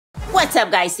What's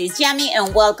up guys, it's Yami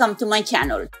and welcome to my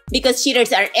channel. Because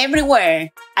cheaters are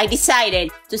everywhere, I decided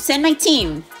to send my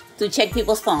team to check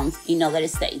people's phones in other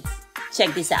states.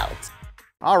 Check this out.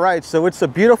 All right, so it's a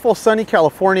beautiful sunny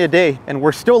California day and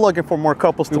we're still looking for more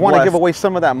couples to want to give away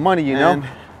some of that money, you know?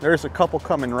 There's a couple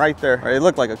coming right there. Right, it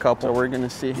looked like a couple, so we're gonna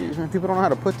see. People don't know how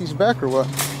to put these back or what?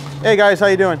 Hey guys, how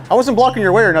you doing? I wasn't blocking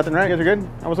your way or nothing, right? You guys are good?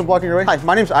 I wasn't blocking your way? Hi,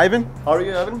 my name's Ivan. How are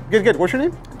you, Ivan? Good, good. What's your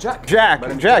name? Jack.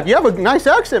 Jack, you have a nice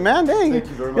accent, man. Dang. Thank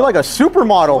you very much. You're like a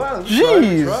supermodel. Well,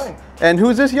 jeez. try. And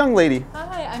who's this young lady?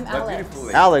 Hi, I'm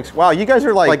Alex. Alex. Wow, you guys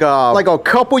are like a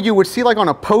couple you would see like on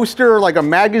a poster or like a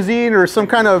magazine or some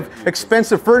kind of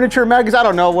expensive furniture magazine. I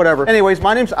don't know, whatever. Anyways,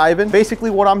 my name's Ivan. Basically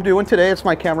what I'm doing today, it's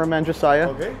my cameraman Josiah.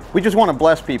 Okay. We just want to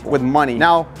bless people with money.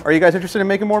 Now, are you guys interested in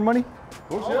making more money?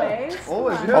 Always.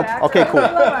 Always, yeah. Oh, okay, cool.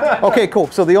 Okay, cool.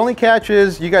 So the only catch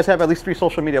is you guys have at least 3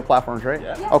 social media platforms, right?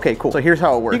 Yeah. Okay, cool. So here's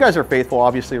how it works. You guys are faithful,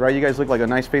 obviously, right? You guys look like a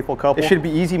nice, faithful couple. It should be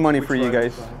easy money for you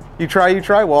guys. You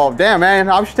try? Well, damn, man,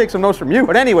 I should take some notes from you.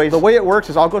 But anyways, the way it works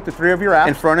is I'll go through 3 of your apps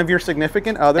in front of your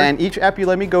significant other, and each app you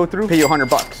let me go through, pay you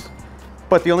 $100.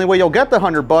 But the only way you'll get the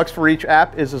 $100 for each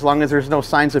app is as long as there's no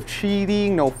signs of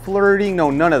cheating, no flirting, no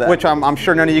none of that. Which I'm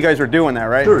sure none of you guys are doing that,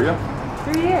 right? Sure, yeah.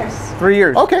 3 years. 3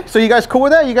 years. Okay, so you guys cool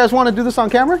with that? You guys want to do this on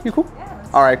camera? You cool? Yeah.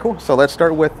 All right, cool. So let's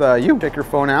start with you. Take your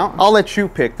phone out. I'll let you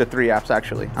pick the 3 apps,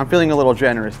 actually. I'm feeling a little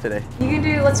generous today. You can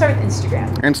do, let's start with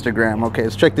Instagram. Instagram. Okay,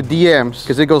 let's check the DMs,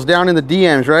 because it goes down in the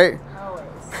DMs, right?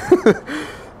 Always.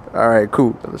 All right,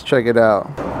 cool. Let's check it out.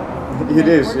 It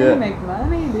is, We're yeah. gonna make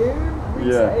money, dude. I'm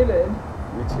excited.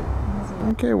 Me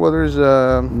too. Okay, well, there's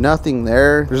nothing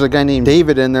there. There's a guy named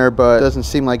David in there, but it doesn't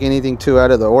seem like anything too out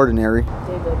of the ordinary.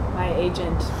 David, my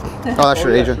agent. Oh, that's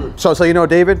your yeah, agent. sure. So you know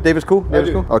David? David's cool? I David's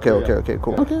do. cool? Okay, Yeah. okay,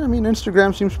 cool. Okay, I mean,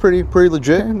 Instagram seems pretty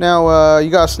legit. Now, you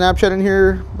got Snapchat in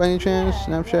here by any chance?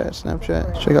 Yeah,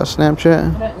 Snapchat. Check out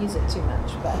Snapchat. I don't use it too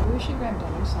much, but we should grab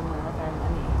dinner somewhere with our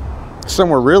money.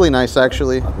 Somewhere really nice,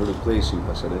 actually. Another place in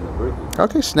Pasadena, very good.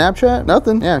 Okay, Snapchat,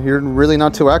 nothing. Yeah, you're really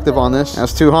not too active on this.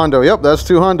 That's $2 hundo. Yep, that's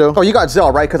 $2 hundo. Oh, you got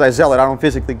Zelle, right? Because I Zelle it. I don't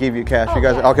physically give you cash. You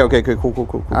guys, yeah. okay,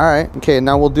 cool. All right. Okay,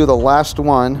 now we'll do the last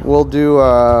one. We'll do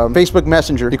Facebook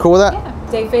Messenger. You cool with that? Yeah.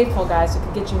 Stay faithful, guys. It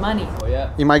could get you money. Oh,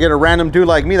 yeah. You might get a random dude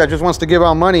like me that just wants to give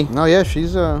out money. No, yeah,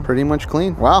 she's pretty much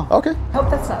clean. Wow. Okay. Hope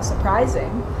that's not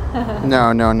surprising.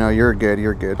 No, you're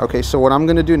good. Okay, so what I'm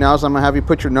gonna do now is I'm gonna have you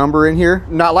put your number in here.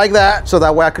 Not like that, so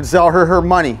that way I could sell her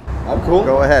money. I'm cool.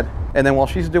 Go ahead. And then while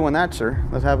she's doing that, sir,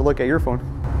 let's have a look at your phone.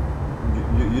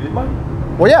 You did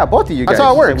mine? Well, yeah, both of you guys. That's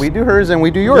how it works. We do hers and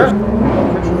we do yours. I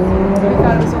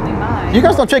thought it was only mine. You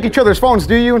guys don't check each other's phones,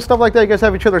 do you, and stuff like that? You guys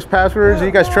have each other's passwords? Do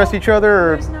you guys trust each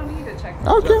other? Or? There's no need to check.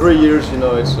 Okay. 3 years, you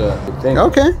know, it's a good thing.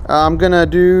 Okay. I'm gonna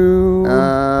do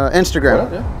Instagram.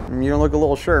 Yeah. You don't look a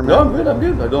little sure, man. No, I'm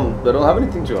good. I don't have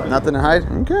anything to hide. Nothing to hide?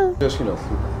 Okay. Just, you know.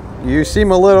 You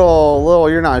seem a little,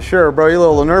 you're not sure, bro. You're a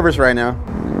little nervous right now.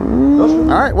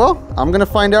 All right, well, I'm gonna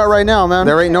find out right now, man.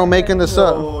 There ain't no making this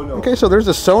up. No. Okay, so there's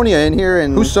a Sonia in here,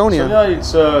 and who's Sonia? Sonia,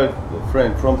 it's a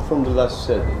friend from the last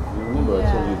set. You remember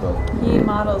I told you about? He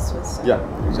models with some.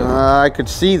 Yeah, exactly. I could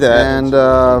see that. And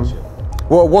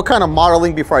what kind of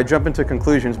modeling before I jump into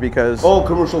conclusions? Because all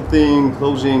commercial thing,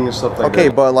 closing and stuff like that. okay,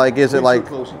 but like, is it like?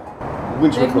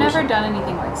 They've never done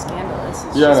anything like scandalous.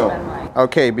 It's Yeah, just I know. been like.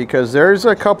 Okay, because there's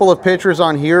a couple of pictures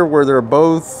on here where they're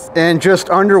both in just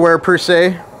underwear per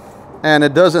se, and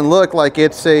it doesn't look like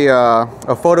it's a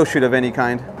photo shoot of any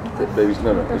kind. Babies,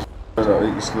 no, it's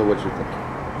not what you think.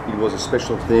 It was a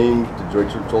special thing. The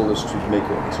director told us to make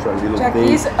an extra little Jack, thing.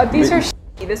 these are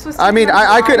shitty. This was. I mean,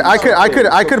 I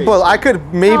could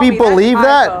maybe believe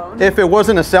that iPhone. if it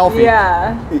wasn't a selfie.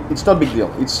 Yeah. It's not a big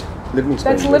deal. It's let me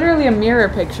explain. That's literally a mirror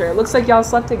picture. It looks like y'all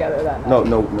slept together that night.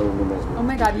 No. Oh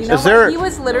my god, you know Is there- what? He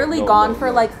was literally gone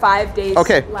for like 5 days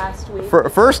last week.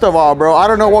 First of all, bro, I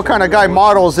don't know what kind of guy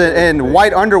models in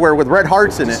white underwear with red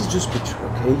hearts in This it. is just picture,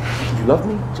 okay? You love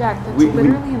me? Jack, that's we-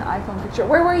 literally an iPhone picture.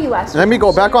 Where were you last week? Let me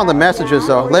go back on the messages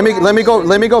though. Let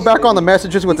me go back on the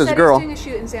messages with He this said girl. He was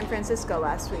doing a shoot in San Francisco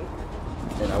last week.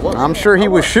 And I was. I'm sure he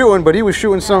was shooting, but he was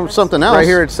shooting something else. Right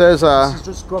here it says, This is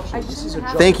just corruption. I This is a shouldn't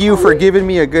have- job. thank you for giving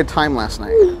me a good time last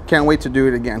night. Can't wait to do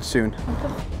it again soon.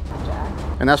 Jack.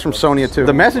 And that's from Sonia too.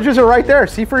 The messages are right there.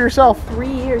 See for yourself. 3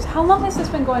 years. How long has this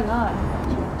been going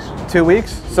on? 2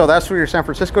 weeks. So that's where your San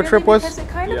Francisco trip was? Because it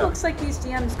kind of Yeah. looks like these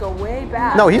DMs go way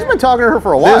back. No, he's been talking to her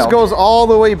for a while. This goes all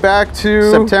the way back to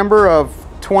September of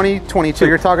 2022. So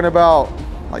you're talking about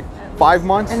like 5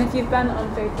 months? And if you've been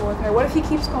unfaithful with her, what if he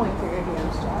keeps going through your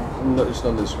DMs, Jack? No, it's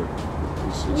not this way.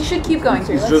 You should keep going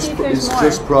through. It's Let's see if there's it's more.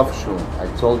 just professional. I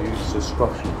told you it's just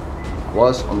professional.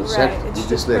 Was on the set Right, it's with just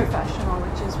this lady. professional,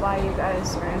 which is why you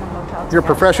guys are in a You're a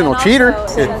professional and cheater.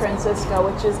 Also San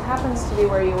Francisco, which happens to be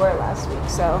where you were last week.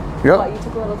 So, Yep. what, you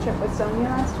took a little trip with Sonia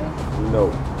last week?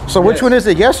 No. So which one is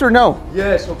it? Yes or no?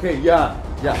 Yes, okay, yeah.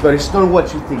 But it's not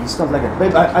what you think. It's not like a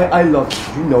babe. I love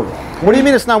you. You know that. What do you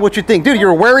mean it's not what you think? Dude,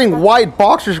 you're wearing white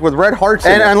boxers with red hearts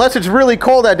in it. Unless it's really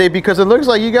cold that day, because it looks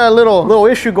like you got a little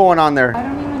issue going on there. I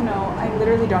don't even know. I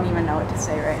literally don't even know what to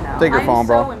say right now. Take your phone,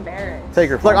 bro. I'm so embarrassed. Take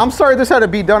your phone. Look, I'm sorry this had to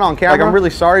be done on camera. Like, I'm really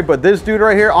sorry, but this dude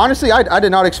right here, honestly, I did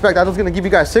not expect. I was gonna give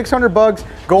you guys 600 bucks,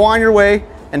 go on your way,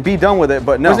 and be done with it,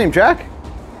 but no. What's his name, Jack?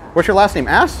 What's your last name,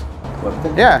 Ass?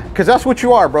 Yeah, because that's what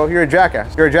you are, bro. You're a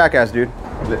jackass. You're a jackass, dude.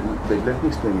 Let me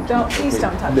explain it. Please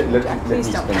don't touch me, Jack. Please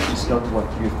don't. It's not what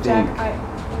you think. Jack,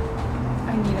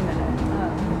 I need a minute.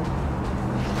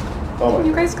 Can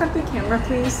you guys cut the camera,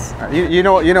 please? You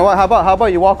know what? How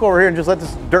about you walk over here and just let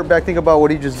this dirtbag think about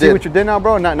what he just did. See what you did now,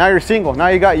 bro? Now you're single. Now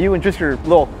you got you and just your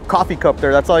little coffee cup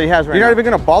there. That's all he has right now. You're not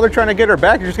even gonna bother trying to get her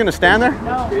back. You're just gonna stand there?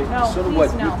 No, So please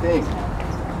what no. you think?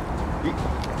 Please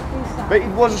stop. But it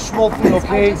was a small thing,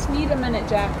 okay? I just need a minute,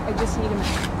 Jack. I just need a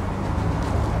minute.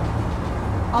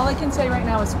 All I can say right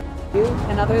now is you,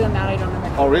 and other than that, I don't have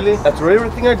anything. Oh, really? That's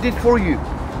everything I did for you.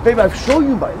 Babe, I've shown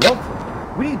you my love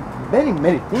for you. We did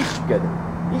many things together.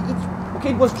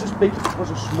 Okay, it was just, babe, it was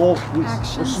a small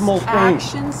twist, a small thing.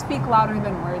 Actions speak louder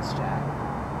than words, Jack.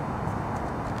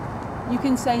 You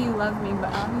can say you love me,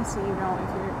 but obviously you don't if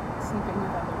you're sleeping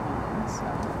with other women,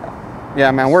 so.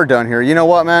 Yeah, man, we're done here. You know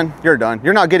what, man? You're done.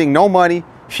 You're not getting no money.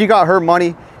 She got her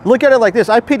money. Look at it like this.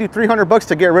 I paid you 300 bucks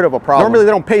to get rid of a problem. Normally,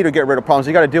 they don't pay you to get rid of problems.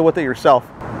 You got to deal with it yourself.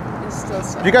 It still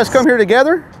sucks. Did you guys come here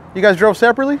together? You guys drove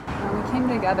separately? No, we came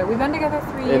together. We've been together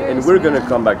 3 years. And we're going to man.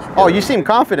 come back together. Oh, you seem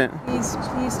confident. Please don't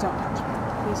touch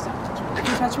me. Please don't touch me. If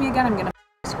you touch me again, I'm gonna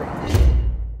scream.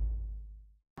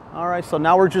 All right, so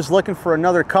now we're just looking for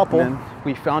another couple. And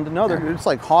we found another. It's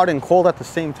like hot and cold at the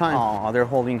same time. Oh, they're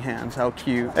holding hands. How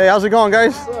cute. Hey, how's it going,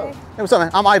 guys? Hi. Hey, what's up, man?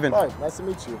 I'm Ivan. Hi, nice to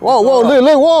meet you. Whoa,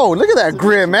 look at that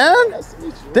grin, man. Nice to meet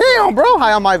you. Damn, bro.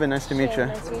 Hi, I'm Ivan. Nice to meet you.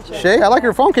 Nice to meet you. Shay, I like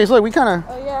your phone case. Look, we kind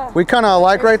of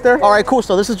alike right there. All right, cool.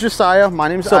 So this is Josiah. My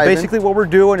name's Ivan. So basically what we're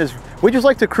doing is we just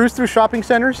like to cruise through shopping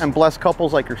centers and bless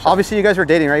couples like yourself. Obviously, you guys are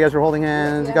dating, right? You guys are holding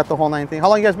hands. You got the whole 9 thing. How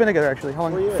long you guys been together, actually? How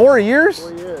long? 4 years. 4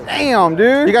 years? 4 years. Damn,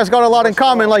 dude. You guys got a lot in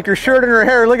common, like your shirt and your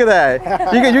hair. Look at that.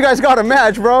 You guys got a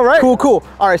match, bro, right? Cool.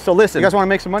 All right, so listen. You guys want to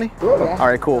make some money? Sure. All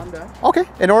right, cool. Okay.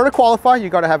 In order to qualify, you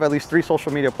got to have at least 3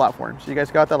 social media platforms. You guys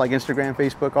got that, like Instagram,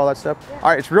 Facebook, all that stuff? Yeah. All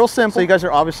right, it's real simple. So you guys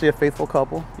are obviously a faithful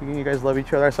couple. You guys love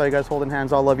each other. I saw you guys holding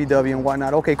hands, all lovey-dovey and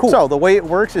whatnot. Okay, cool. So the way it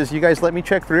works is you guys let me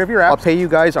check 3 of your apps. I'll pay you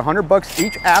guys 100 bucks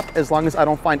each app as long as I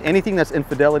don't find anything that's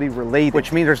infidelity related,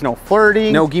 which means there's no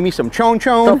flirting, no give me some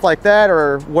chon-chon, stuff like that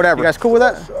or whatever. You guys cool with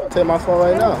that? Sure. Take my phone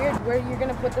right now. Where you're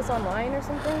gonna put this online or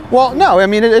something? Well, no, I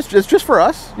mean, it's just for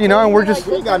us, you know, and we're just...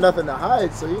 We ain't got nothing to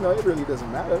hide, so, you know, it really doesn't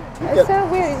matter. It's kind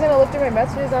of weird. He's gonna look through my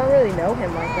messages. I don't really know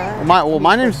him like that.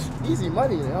 My name's... Easy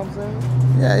money, you know what I'm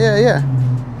saying? Yeah.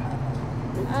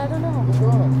 I don't know. What's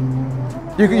going on?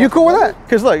 You cool with that?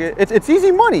 Because look, it's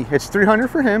easy money. It's 300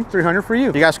 for him, 300 for you.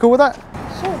 You guys cool with that?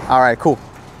 Sure. All right, cool.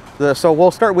 So we'll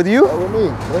start with you. Start with me.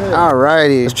 Go ahead. All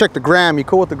righty. Let's check the gram. You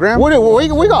cool with the gram? We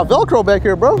got Velcro back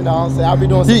here, bro. You know what I'm saying? I'll be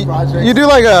doing some projects. You do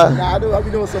like a... Nah, I'll be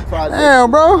doing some projects.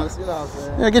 Damn, bro. You know what I'm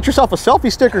saying? Yeah, get yourself a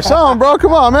selfie stick or something, bro.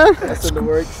 Come on, man. That's in the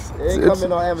works. It ain't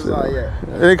coming on Amazon yet.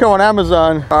 It ain't coming on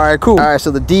Amazon. All right, cool. All right,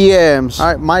 so the DMs. All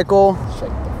right, Michael. Check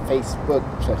the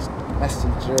Facebook, check the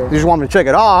Messenger. You just want me to check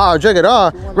it out? Check it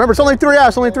out. Remember, it's only 3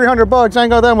 apps, only 300 bucks. I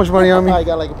ain't got that much money on me. I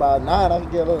got like about 9. I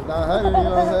can get a little 900, you know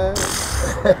what I'm saying?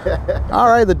 All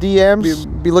right, the DMs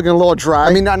be looking a little dry.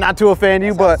 I mean, not to offend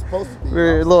you, but supposed to be,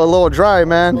 a little dry,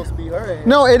 man. It's supposed to be her.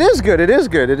 No, it is good. It is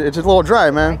good. It's a little dry,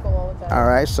 man. Michael all the time. All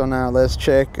right, so now let's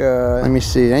check. Let me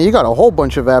see. And you got a whole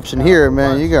bunch of apps in here,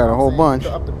 man. You got a whole bunch.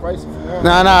 Up the price if you want.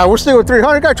 Nah, we're still with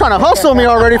 300. Guy trying to hustle me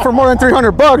already for more than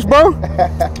 300 bucks, bro. All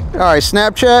right,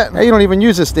 Snapchat. Hey, you don't even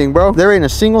use this thing, bro. There ain't a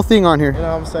single thing on here. You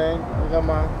know what I'm saying?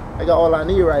 I got all I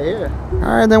need right here.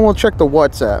 All right, then we'll check the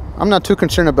WhatsApp. I'm not too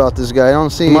concerned about this guy. I don't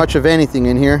see much of anything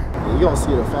in here. You don't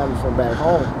see the family from back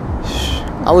home.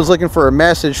 I was looking for a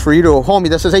message for you to a homie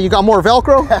that says, hey, you got more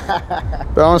Velcro?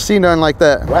 But I don't see nothing like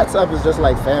that. WhatsApp is just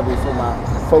like family for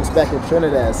my folks back in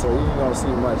Trinidad, so you ain't gonna see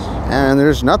much. And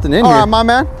there's nothing in here. All right, my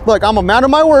man. Look, I'm a man of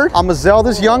my word. I'm gonna sell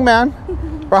this young man.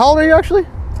 Or how old are you actually?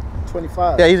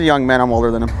 25. Yeah, he's a young man. I'm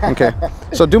older than him. Okay.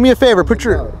 So do me a favor. Put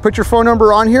your phone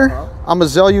number on here. I'm gonna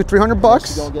sell you 300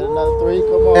 bucks. You gonna get another 3?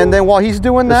 Come on. And then while he's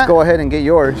doing that, go ahead and get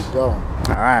yours. Go.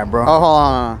 All right, bro. Oh, hold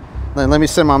on. Let me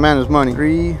send my man his money.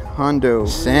 300.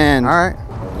 Send. All right.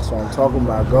 That's what I'm talking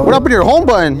about. Go. What up with your home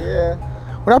button? Yeah.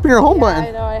 What happened to your home I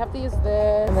button? know, I have to use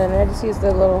this. And then I just use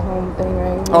the little home thing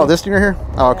right here. Oh, this thing right here?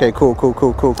 Oh, okay,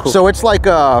 cool. So it's like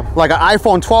an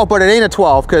iPhone 12, but it ain't a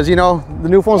 12 because, you know, the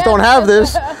new phones don't have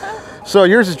this. So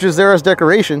yours is just there as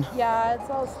decoration. Yeah, it's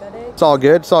all aesthetic. It's all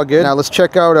good. It's all good. Now let's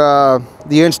check out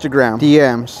the Instagram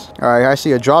DMs. All right, I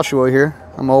see a Joshua here.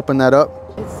 I'm gonna open that up.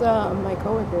 It's my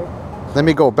coworker. Let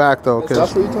me go back though, because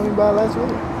That's what you told me about last week?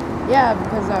 Yeah,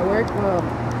 because at work,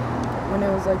 when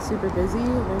it was like super busy,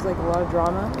 there was like a lot of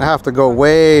drama. I have to go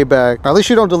way back. At least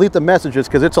you don't delete the messages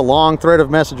because it's a long thread of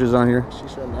messages on here. She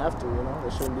shouldn't have to, you know?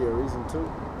 There shouldn't be a reason to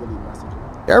delete messages.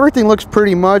 Everything looks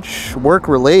pretty much work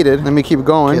related. Let me keep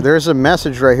going. Okay, there's a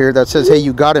message right here that says, hey,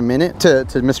 you got a minute, to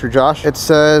Mr. Josh. It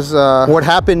says, what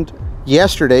happened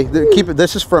yesterday,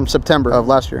 this is from September of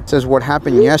last year. It says, what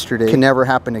happened yesterday can never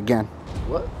happen again.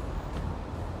 What?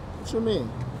 What you mean?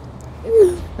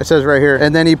 It says right here.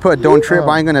 And then he put, don't trip,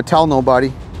 I ain't gonna tell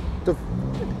nobody.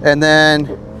 And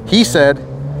then he said,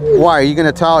 why, are you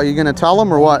gonna tell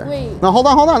him or what? Wait. No, hold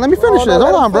on, let me finish this.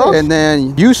 Hold on, bro. finish. And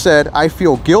then you said, I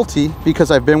feel guilty because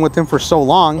I've been with him for so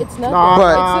long. It's nothing.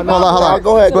 But It's hold on.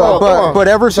 Go ahead, But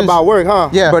ever It's since about work, huh?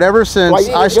 Yeah, but ever since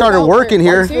you I feel started guilty? working I'm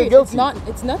here, serious.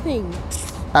 It's nothing.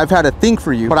 I've had a thing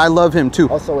for you, but I love him too.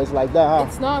 Also, it's like that, huh?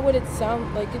 It's not what it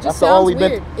sounds like. It just That's all sounds we've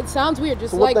been- weird. It sounds weird.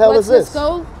 Just So what like the hell let's is this? just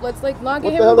go. Let's like not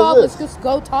What get the him hell is involved. this? Let's just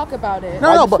go talk about it.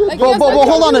 No, but Like, it has nothing hold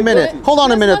to on do a minute. with it. Hold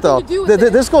on It a has minute though. nothing to do with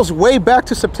it. This goes way back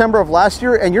to September of last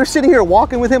year, and you're sitting here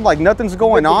walking with him like nothing's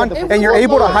going on, It and was you're a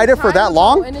able to long hide it for time that ago,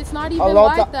 long? and it's not A even long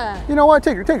like time. that. You know what?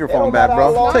 Take your phone don't back, matter bro.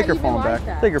 how long. Take your Not even phone like back.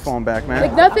 that. Take your phone back, man.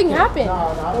 Like nothing happened.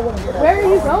 I don't want to hear that. Where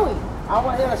are you going? I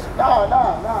want to hear that.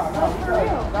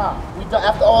 No. We done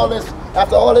after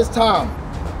all this time.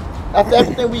 After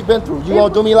everything we've been through, you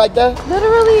gonna do me like that?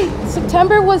 Literally,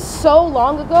 September was so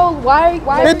long ago. Why?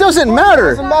 It doesn't matter.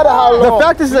 Doesn't matter how long. The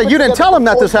fact is that you didn't tell him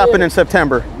that this happened in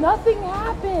September. Nothing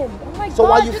happened. Oh my So God,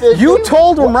 why you just feel- a You few-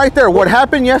 told him right there, what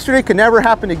happened yesterday can never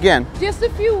happen again. Just a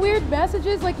few weird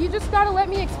messages. Like you just gotta let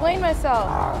me explain myself.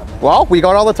 Well, we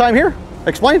got all the time here.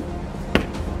 Explain.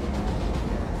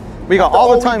 We got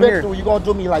all the time here. You gonna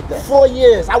do me like that? 4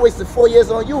 years. I wasted 4 years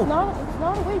on you. It's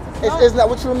not a waste. It's not.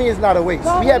 What you mean? It's not a waste.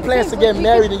 No, We had but plans to think, get we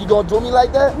married, can- and you gonna do me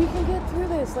like that? We can get through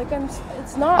this. Like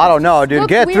it's not. I don't know, it dude. looks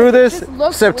Get weird. through It this. just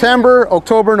looks September,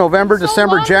 October, November, So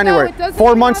December, long ago, January. it doesn't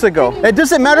 4 months have ago. any It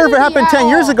doesn't matter if it happened validity 10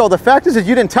 years at ago. The fact is that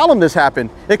you didn't tell him this happened.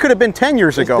 It could have been 10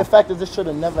 years The ago. fact is, this should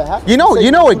have never happened. You know, say-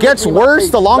 it look gets me in my worse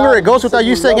face, the longer lied it to goes me, without say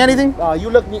you saying love me. anything. You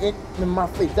look me in my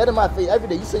face, dead in my face every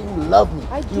day. You say you love me.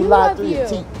 I You do lie love through your you.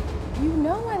 teeth. You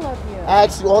know I love you. I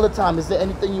ask you all the time, is there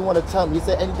anything you want to tell me? Is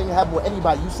there anything that happened with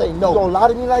anybody? You say no. You gonna lie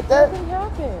to me like that? Nothing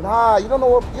happened. Nah, you don't know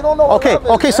what Okay, love is,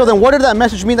 okay, so man. then what did that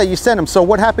message mean that you sent him? So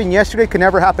what happened yesterday can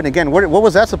never happen again. What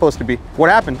was that supposed to be? What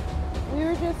happened? We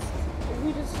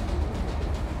just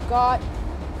got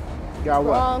Got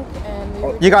what? drunk and we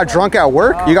were You got just, drunk at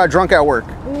work? You got drunk at work.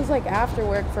 It was like after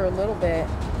work for a little bit,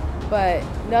 but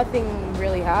nothing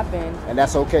really happened. And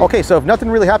that's okay. Okay, so if nothing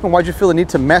really happened, why'd you feel the need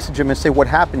to message him and say what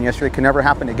happened yesterday can never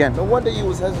happen again? No wonder you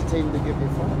was hesitating to give your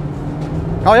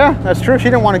phone. Oh yeah, that's true. She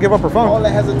didn't want to give up her All phone.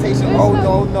 that hesitation. There's Oh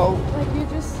no- no. Like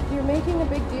you're making a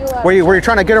big deal out Were of you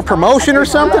trying to get a promotion or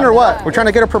something or what? We're trying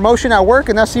to get a promotion at work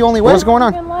and that's the only way? What's going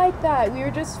on? Even like that. We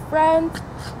were just friends,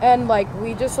 and like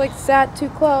we just like sat too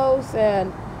close,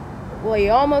 and we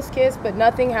almost kissed, but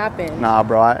nothing happened. Nah,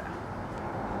 bro. I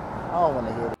don't want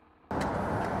to hear it.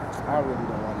 I really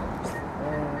don't want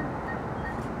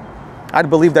to. I'd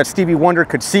believe that Stevie Wonder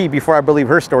could see before I believe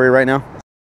her story right now.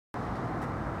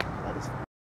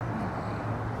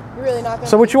 You're really not gonna.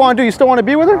 So what you want to do? You still want to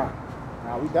be with her?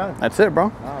 Nah, we done. That's it, bro.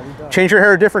 Nah, we done. Change your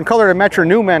hair a different color to match your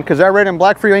new man, because that red and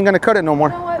black for you ain't gonna cut it no You more.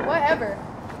 know what? Whatever.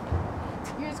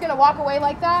 You're just gonna walk away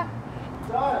like that?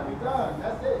 We done. We done.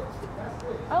 That's it. That's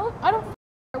it. I don't.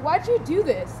 Why'd you do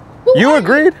this? Who You are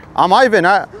agreed? I'm Ivan.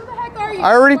 Who the heck are you?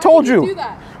 I already Why told did you. Do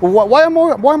that? Why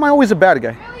am I always a bad guy?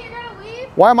 Really, you're gonna leave?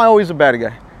 Why am I always a bad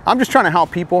guy? I'm just trying to help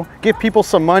people, give people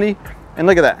some money, and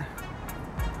look at that.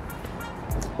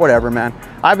 Whatever, man.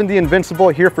 Ivan the Invincible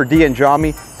here for D and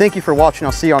Jami. Thank you for watching.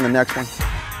 I'll see you on the next one.